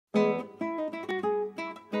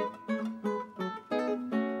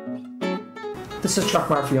This is Chuck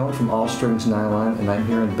Marfione from All Strings Nylon, and I'm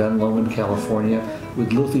here in Ben Lomond, California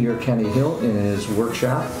with Luthier Kenny Hill in his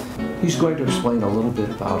workshop. He's going to explain a little bit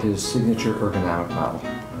about his signature ergonomic model.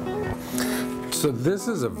 So this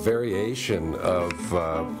is a variation of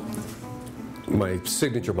my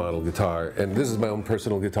signature model guitar, and this is my own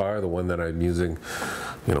personal guitar, the one that I'm using,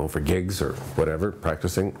 you know, for gigs or whatever,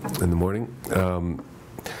 practicing in the morning.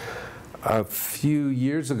 A few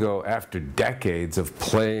years ago, after decades of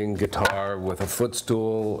playing guitar with a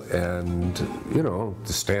footstool and, you know,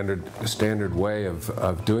 the standard way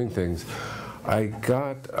of doing things, I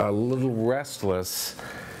got a little restless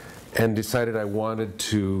and decided I wanted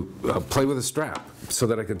to play with a strap so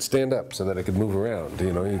that I could stand up, so that I could move around.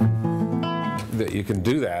 You know, that you can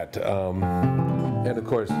do that. And of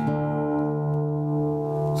course,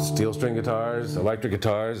 steel string guitars, electric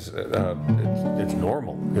guitars, it's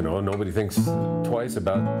normal, you know, nobody thinks twice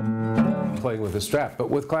about playing with a strap. But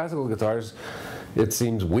with classical guitars, it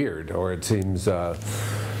seems weird, or it seems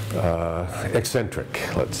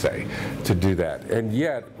eccentric, let's say, to do that. And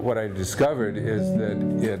yet, what I discovered is that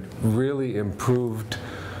it really improved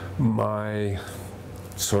my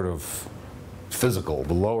sort of physical,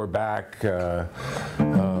 the lower back,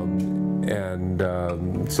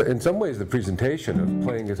 so in some ways the presentation of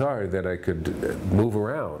playing guitar, that I could move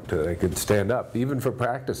around, that I could stand up, even for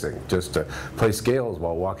practicing, just to play scales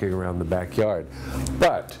while walking around the backyard.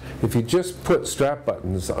 But if you just put strap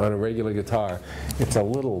buttons on a regular guitar, it's a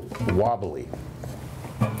little wobbly.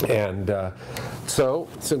 And so,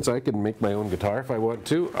 since I can make my own guitar if I want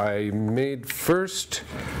to, I made first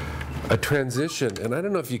a transition, and I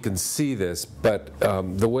don't know if you can see this, but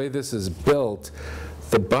the way this is built,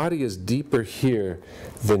 the body is deeper here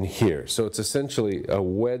than here. So it's essentially a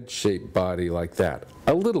wedge-shaped body like that.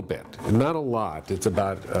 A little bit, not a lot. It's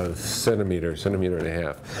about a centimeter and a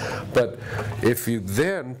half. But if you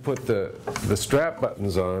then put the strap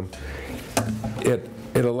buttons on, it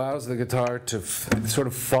allows the guitar to sort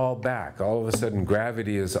of fall back. All of a sudden,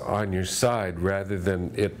 gravity is on your side rather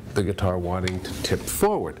than the guitar wanting to tip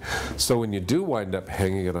forward. So when you do wind up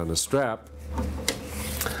hanging it on a strap,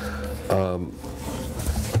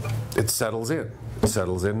 it settles in. It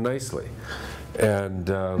settles in nicely. And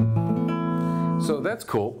so that's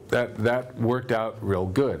cool. That worked out real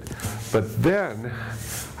good. But then,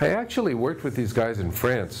 I actually worked with these guys in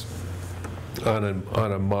France on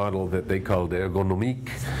a model that they called Ergonomic,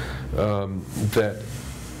 that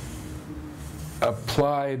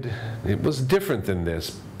applied, it was different than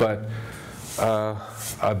this, but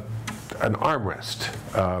an armrest.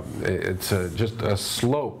 It's just a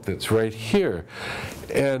slope that's right here.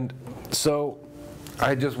 And so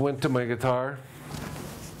I just went to my guitar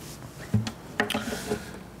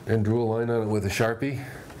and drew a line on it with a Sharpie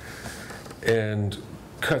and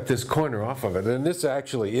cut this corner off of it. And this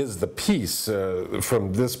actually is the piece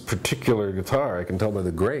from this particular guitar. I can tell by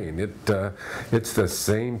the grain. It's the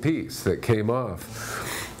same piece that came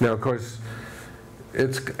off. Now, of course,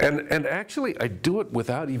 and actually I do it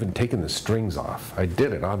without even taking the strings off. I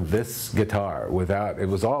did it on this guitar without, it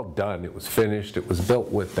was all done, it was finished, it was built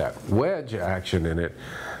with that wedge action in it,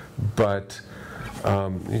 but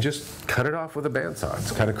you just cut it off with a bandsaw.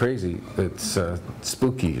 It's kind of crazy. It's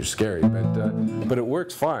spooky or scary, but it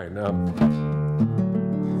works fine.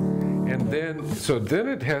 And then, so then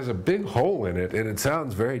it has a big hole in it, and it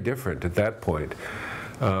sounds very different at that point.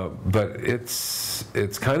 But it's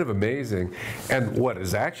kind of amazing. And what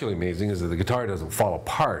is actually amazing is that the guitar doesn't fall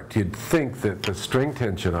apart. You'd think that the string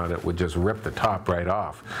tension on it would just rip the top right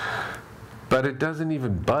off. But it doesn't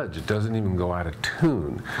even budge. It doesn't even go out of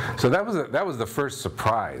tune. So that was the first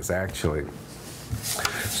surprise, actually.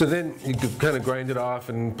 So then you could kind of grind it off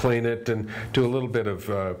and plane it and do a little bit of,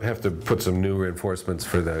 have to put some new reinforcements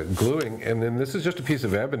for the gluing. And then this is just a piece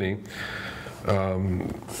of ebony,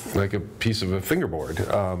 like a piece of a fingerboard.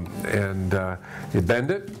 You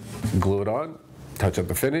bend it, glue it on, touch up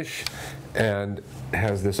the finish, and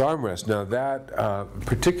has this armrest. Now that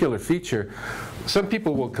particular feature, some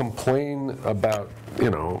people will complain about, you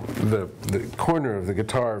know, the corner of the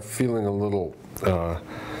guitar feeling a little,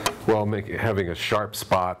 well, having a sharp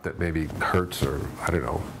spot that maybe hurts, or I don't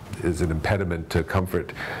know, is an impediment to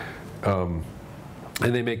comfort. And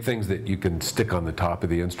they make things that you can stick on the top of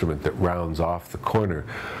the instrument that rounds off the corner.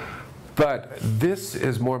 But this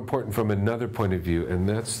is more important from another point of view, and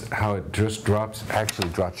that's how it just actually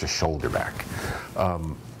drops your shoulder back.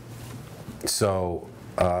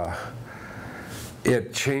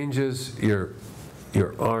 It changes your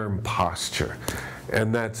arm posture.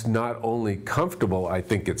 And that's not only comfortable, I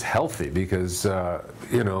think it's healthy, because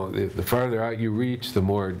you know, the farther out you reach, the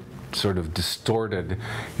more sort of distorted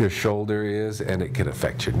your shoulder is, and it can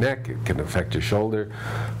affect your neck, it can affect your shoulder.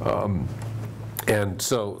 And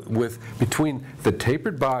so between the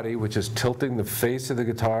tapered body, which is tilting the face of the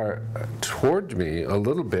guitar toward me a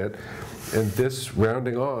little bit, and this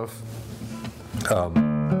rounding off,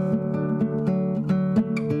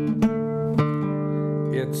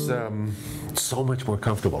 it's so much more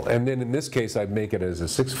comfortable. And then in this case, I'd make it as a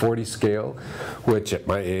 640 scale, which at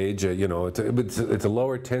my age, you know, it's a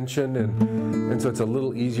lower tension, and so it's a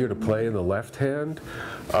little easier to play in the left hand.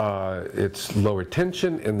 It's lower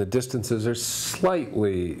tension, and the distances are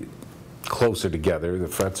slightly closer together. The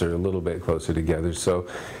frets are a little bit closer together, so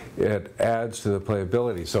it adds to the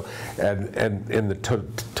playability. So, and in the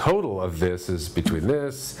total of this is between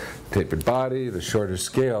this tapered body, the shorter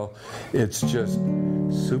scale. It's just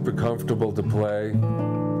super comfortable to play,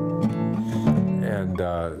 and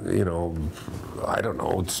you know, I don't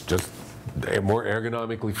know. It's just more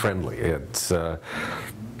ergonomically friendly. It's in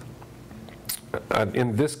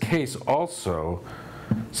this case also,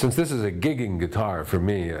 since this is a gigging guitar for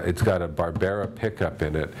me, it's got a Barbera pickup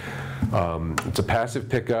in it. It's a passive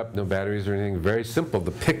pickup, no batteries or anything, very simple.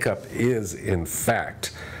 The pickup is, in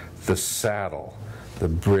fact, the saddle. The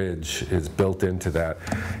bridge is built into that.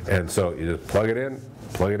 And so you just plug it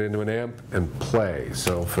into an amp, and play.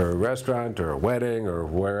 So for a restaurant or a wedding or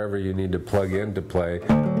wherever you need to plug in to play,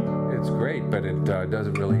 it's great, but it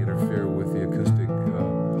doesn't really interfere with the acoustic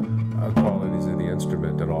qualities of the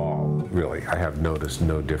instrument at all, really. I have noticed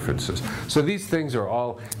no differences. So these things are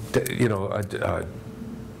all, you know,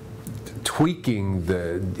 tweaking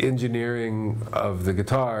the engineering of the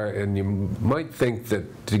guitar, and you might think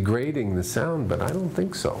that degrading the sound, but I don't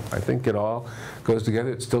think so. I think it all goes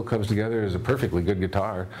together. It still comes together as a perfectly good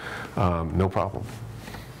guitar, no problem.